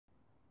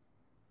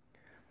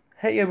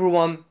Hey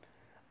everyone,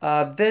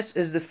 this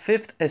is the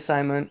fifth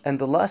assignment and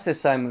the last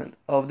assignment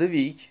of the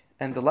week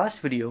and the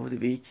last video of the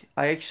week.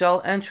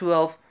 IXL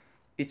N.12,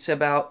 it's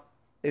about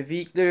a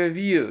weekly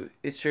review.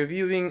 It's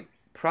reviewing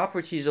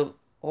properties of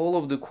all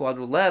of the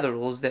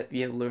quadrilaterals that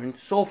we have learned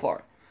so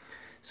far.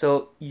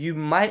 So you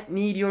might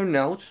need your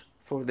notes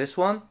for this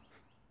one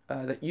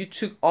that you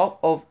took off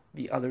of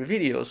the other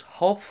videos.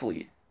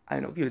 Hopefully, I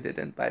know you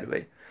didn't, by the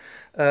way.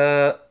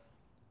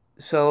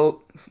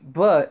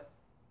 But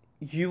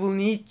you will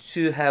need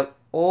to have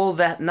all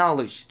that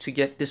knowledge to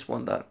get this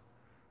one done.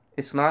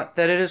 It's not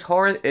that it is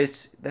hard,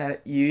 it's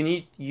that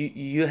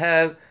you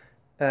have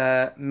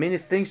many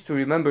things to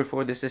remember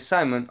for this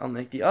assignment,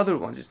 unlike the other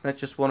ones. It's not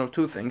just one or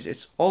two things,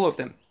 it's all of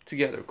them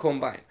together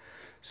combined.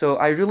 So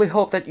I really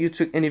hope that you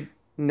took any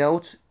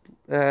notes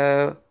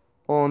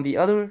on the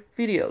other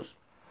videos.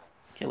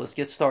 Okay, let's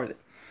get started.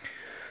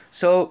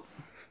 So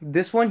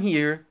this one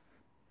here,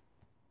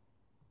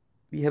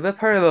 we have a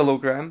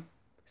parallelogram.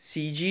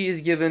 CG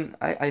is given.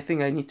 I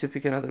think I need to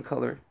pick another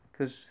color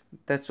because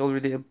that's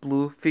already a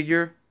blue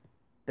figure.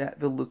 That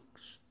will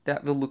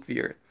look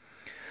weird.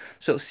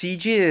 So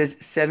CG is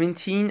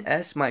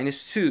 17s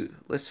minus 2.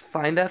 Let's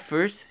find that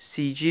first.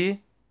 CG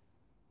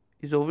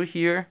is over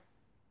here.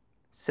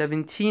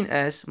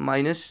 17s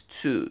minus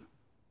 2.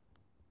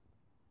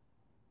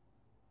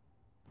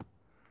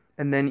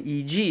 And then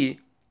EG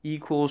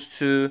equals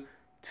to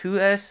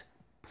 2s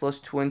plus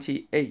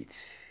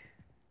 28.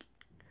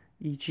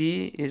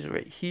 EG is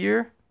right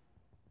here,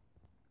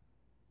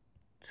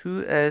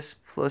 2s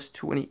plus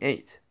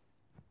 28.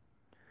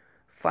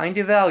 Find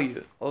the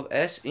value of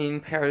s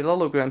in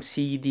parallelogram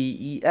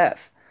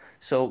CDEF.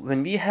 So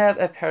when we have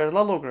a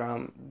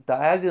parallelogram,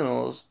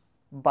 diagonals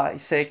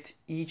bisect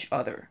each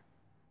other.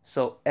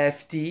 So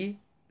FD,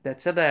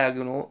 that's a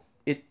diagonal,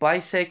 it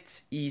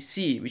bisects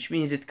EC, which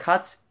means it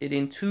cuts it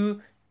in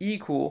two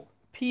equal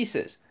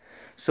pieces.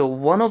 So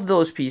one of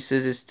those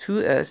pieces is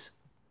 2s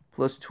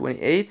plus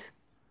 28.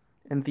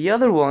 And the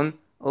other one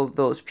of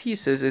those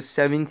pieces is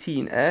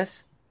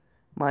 17s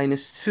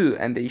minus 2,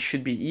 and they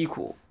should be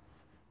equal.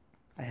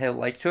 I have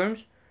like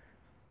terms.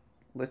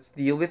 Let's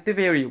deal with the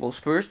variables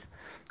first.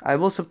 I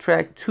will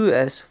subtract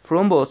 2s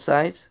from both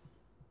sides.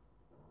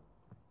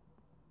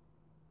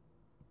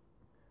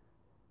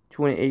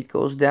 28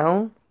 goes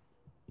down.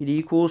 It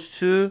equals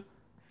to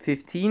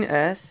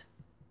 15s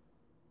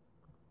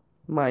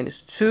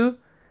minus 2.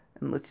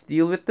 And let's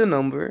deal with the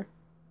number.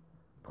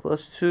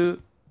 Plus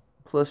 2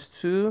 plus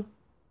 2.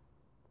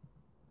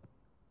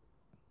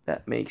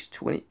 That makes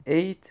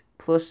 28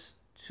 plus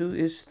 2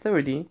 is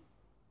 30.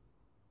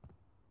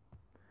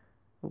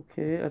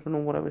 Okay, I don't know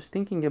what I was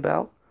thinking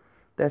about.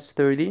 That's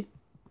 30.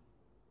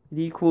 It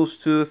equals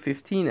to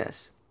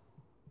 15s.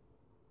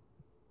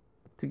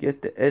 To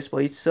get the s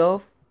by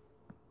itself,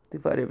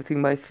 divide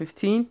everything by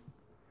 15.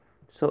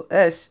 So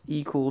s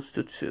equals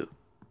to 2.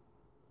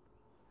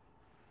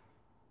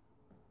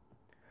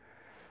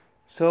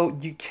 So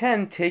you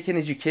can take an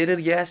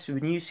educated guess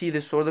when you see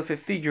this sort of a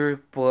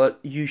figure, but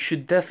you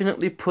should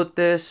definitely put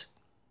this,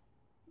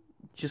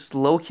 just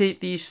locate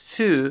these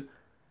two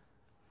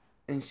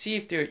and see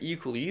if they're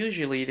equal.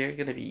 Usually they're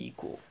going to be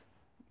equal.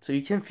 So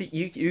you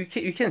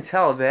can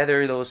tell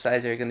whether those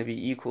sides are going to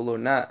be equal or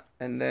not,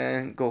 and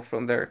then go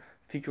from there,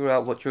 figure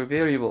out what your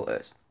variable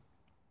is.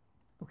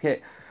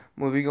 Okay,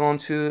 moving on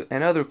to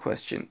another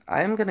question.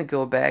 I am going to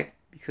go back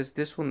because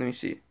this one, let me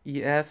see,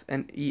 EF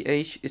and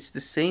EH, it's the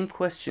same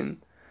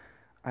question.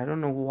 I don't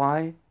know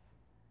why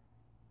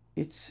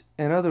it's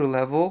another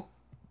level.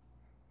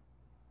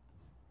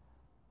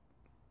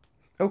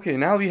 Okay,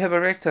 now we have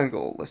a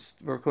rectangle. Let's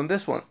work on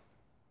this one.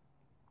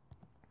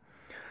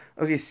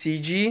 Okay,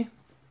 CG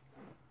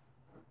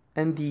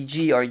and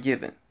DG are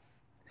given.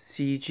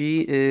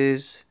 CG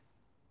is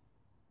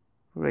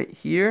right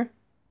here,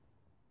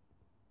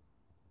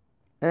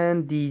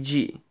 and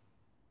DG.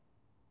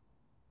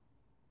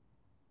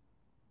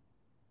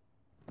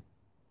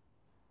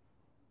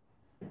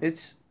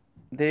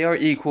 They are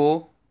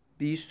equal.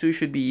 These two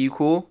should be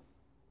equal.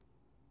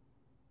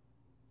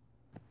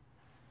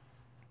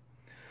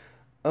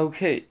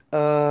 Okay,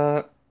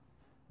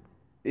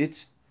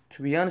 it's,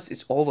 to be honest,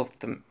 it's all of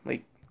them.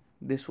 Like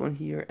this one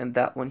here and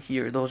that one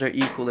here, those are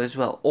equal as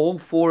well. All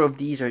four of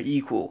these are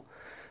equal.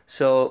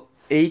 So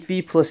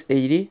 8v plus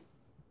 80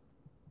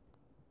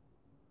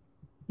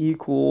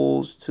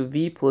 equals to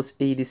v plus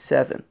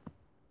 87.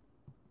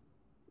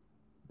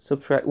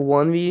 Subtract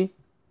 1v.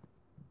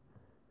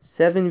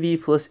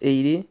 7v plus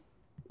 80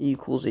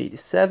 equals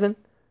 87,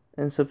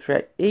 and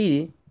subtract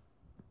 80.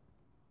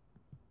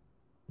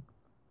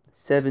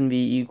 7v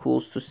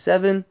equals to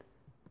 7,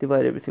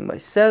 divide everything by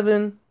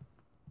 7,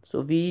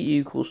 so v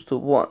equals to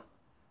 1.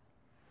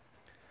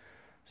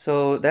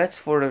 So that's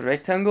for the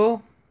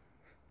rectangle.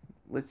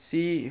 Let's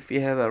see if we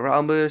have a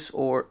rhombus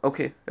or,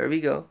 okay, there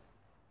we go.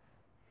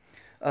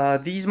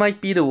 These might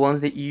be the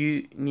ones that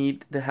you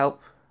need the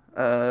help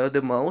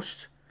the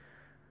most.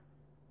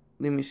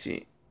 Let me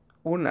see.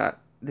 Or not.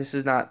 This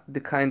is not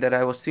the kind that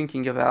I was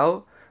thinking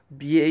about.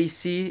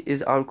 BAC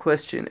is our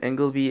question.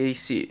 Angle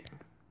BAC.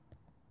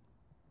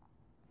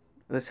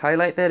 Let's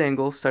highlight that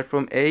angle. Start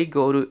from B,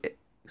 go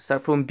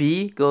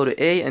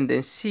to A, and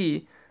then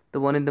C. The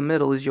one in the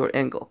middle is your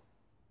angle.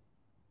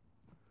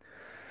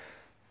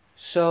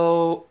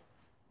 So,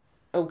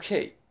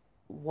 okay,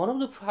 one of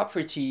the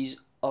properties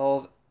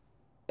of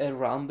a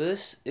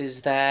rhombus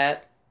is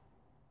that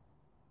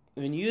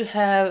when you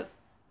have,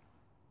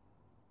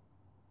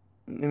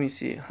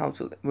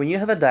 when you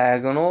have a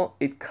diagonal,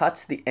 it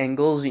cuts the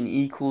angles in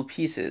equal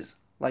pieces.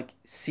 Like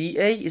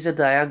CA is a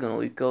diagonal.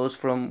 It goes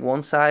from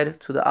one side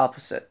to the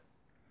opposite,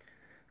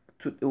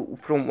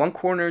 from one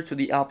corner to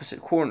the opposite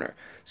corner.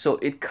 So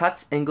it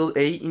cuts angle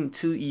A in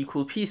two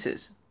equal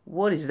pieces.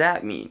 What does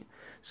that mean?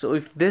 So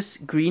if this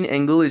green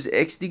angle is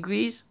x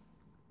degrees,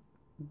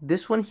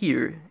 this one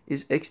here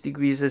is x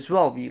degrees as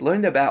well. We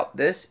learned about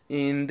this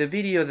in the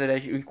video that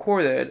I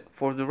recorded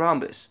for the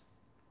rhombus.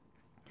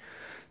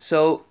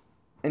 So,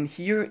 and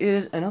here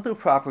is another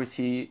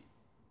property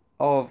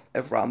of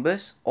a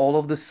rhombus. All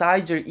of the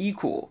sides are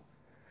equal.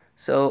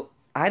 So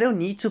I don't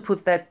need to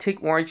put that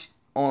tick marks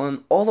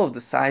on all of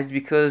the sides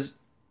because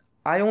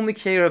I only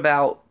care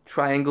about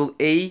triangle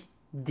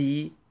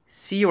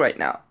ADC right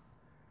now.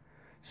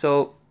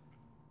 So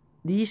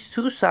these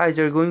two sides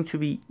are going to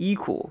be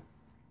equal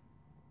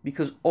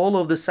because all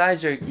of the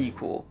sides are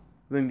equal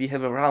when we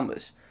have a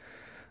rhombus.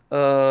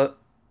 So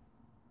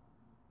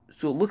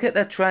look at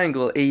that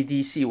triangle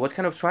ADC. What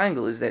kind of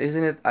triangle is that?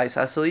 Isn't it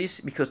isosceles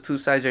because two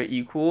sides are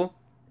equal?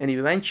 And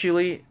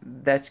eventually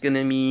that's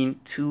gonna mean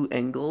two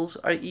angles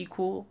are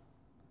equal.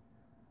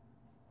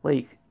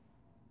 Like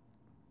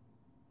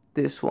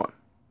this one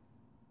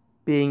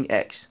being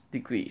x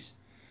degrees.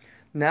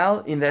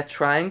 Now in that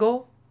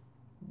triangle,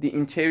 the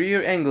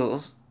interior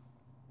angles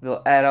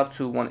will add up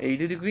to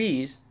 180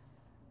 degrees.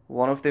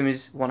 One of them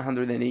is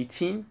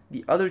 118.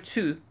 The other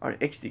two are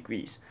x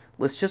degrees.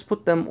 Let's just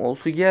put them all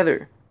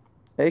together.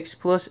 X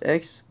plus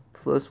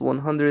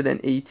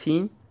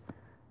 118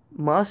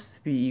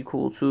 must be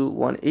equal to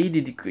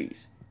 180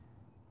 degrees.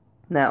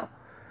 Now,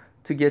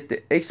 to get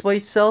the x by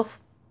itself,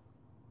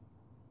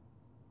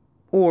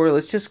 or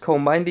let's just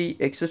combine the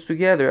x's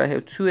together. I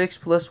have 2x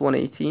plus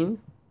 118.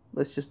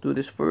 Let's just do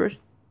this first.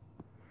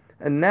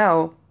 And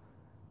now,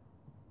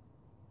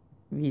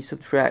 we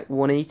subtract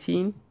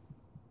 118.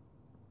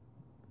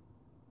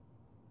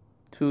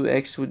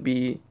 2x would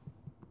be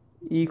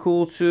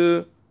equal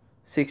to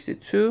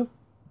 62.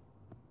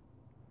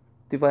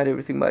 Divide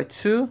everything by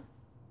 2.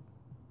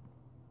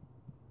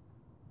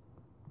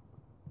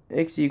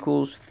 X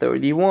equals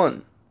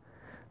 31.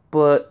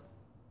 But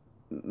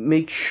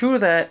make sure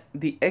that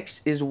the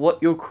x is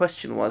what your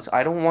question was.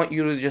 I don't want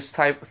you to just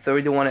type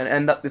 31 and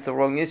end up with the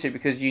wrong answer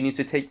because you need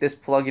to take this,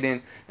 plug it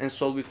in, and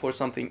solve it for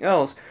something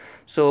else.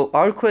 So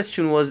our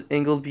question was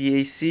angle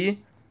BAC.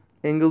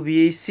 Angle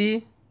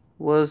BAC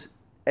was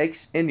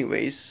x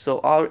anyways, so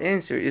our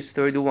answer is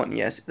 31.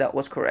 Yes, that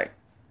was correct.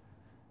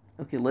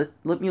 Okay,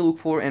 let me look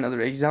for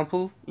another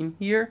example in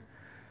here.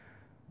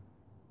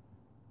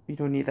 You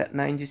don't need that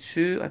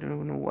 92. I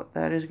don't know what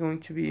that is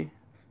going to be.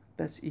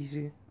 That's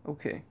easy.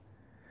 Okay.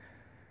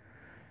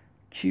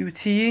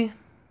 QT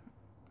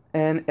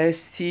and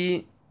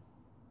ST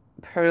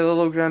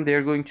parallelogram,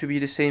 they're going to be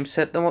the same.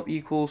 Set them up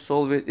equal,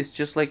 solve it. It's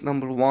just like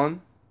number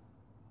 1.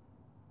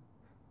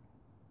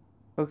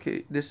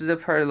 Okay, this is a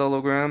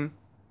parallelogram.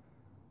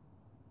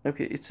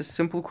 Okay, it's a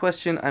simple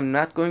question. I'm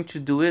not going to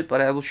do it, but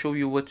I will show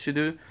you what to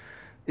do.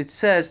 It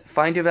says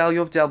find the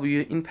value of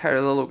W in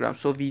parallelogram.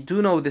 So we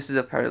do know this is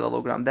a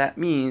parallelogram. That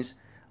means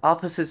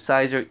opposite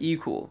sides are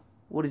equal.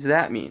 What does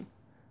that mean?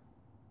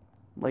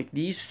 Like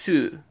these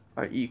two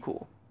are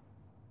equal.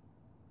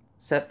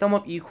 Set them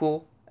up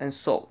equal and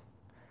solve.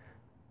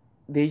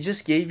 They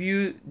just gave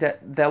you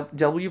that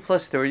W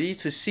plus 30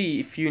 to see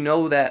if you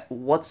know that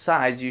what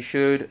sides you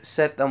should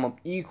set them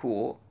up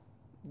equal.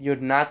 You're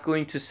not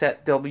going to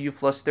set W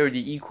plus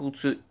 30 equal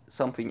to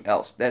something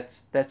else.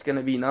 That's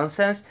gonna be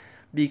nonsense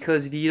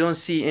because we don't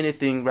see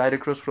anything right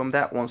across from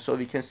that one, so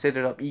we can set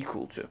it up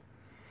equal to.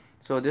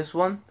 So this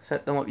one,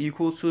 set them up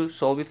equal to,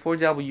 solve it for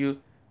W,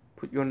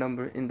 put your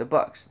number in the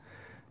box.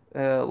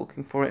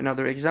 Looking for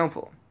another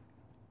example.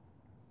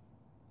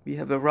 We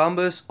have a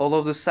rhombus, all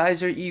of the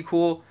sides are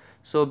equal,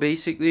 so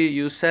basically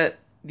you set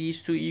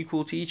these two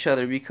equal to each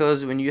other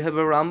because when you have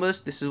a rhombus,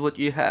 this is what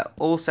you have.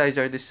 All sides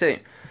are the same.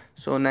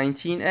 So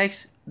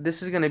 19x,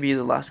 this is going to be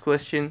the last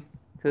question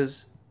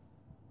because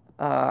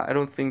I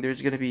don't think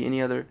there's going to be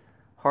any other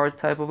hard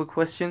type of a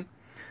question.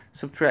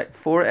 Subtract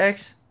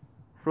 4x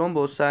from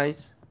both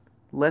sides.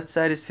 Left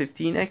side is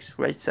 15x,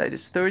 right side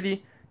is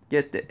 30.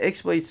 Get the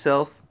x by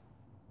itself.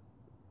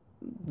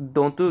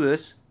 Don't do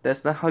this.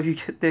 That's not how you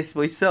get the x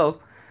by itself.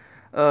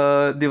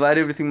 Divide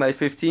everything by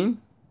 15.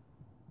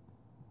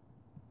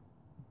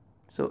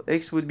 So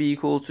x would be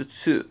equal to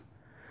 2.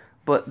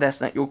 But that's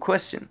not your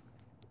question.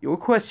 Your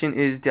question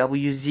is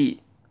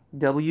WZ.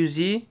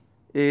 WZ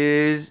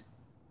is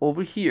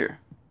over here.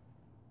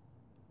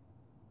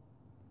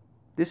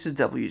 This is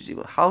WZ.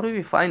 But how do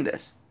we find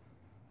this?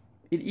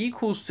 It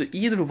equals to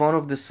either one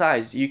of the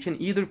sides. You can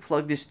either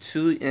plug this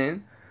 2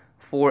 in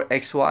for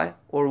XY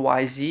or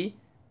YZ.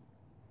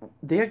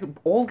 they're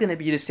all gonna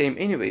be the same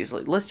anyways.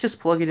 Like, let's just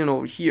plug it in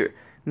over here.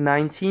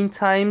 19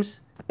 times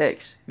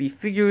x. We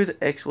figured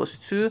x was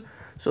 2,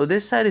 so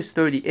this side is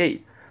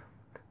 38.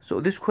 So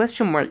this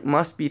question mark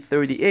must be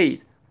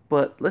 38.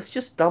 But let's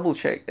just double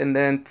check and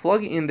then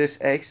plug in this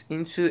x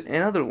into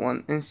another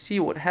one and see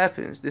what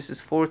happens. This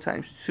is 4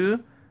 times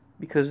 2,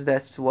 because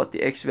that's what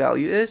the x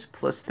value is,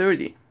 plus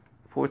 30.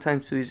 4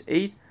 times 2 is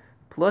 8,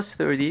 plus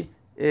 30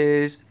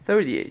 is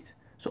 38.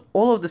 So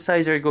all of the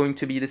sides are going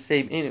to be the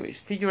same anyways.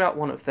 Figure out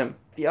one of them.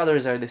 The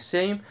others are the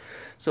same.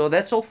 So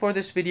that's all for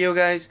this video,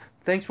 guys.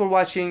 Thanks for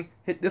watching.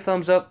 Hit the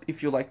thumbs up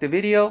if you liked the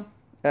video.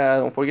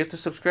 Don't forget to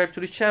subscribe to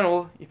the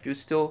channel if you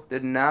still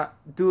did not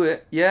do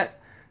it yet.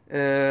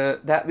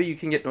 That way you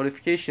can get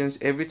notifications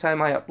every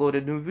time I upload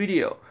a new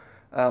video.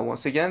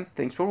 Once again,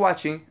 thanks for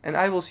watching, and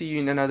I will see you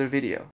in another video.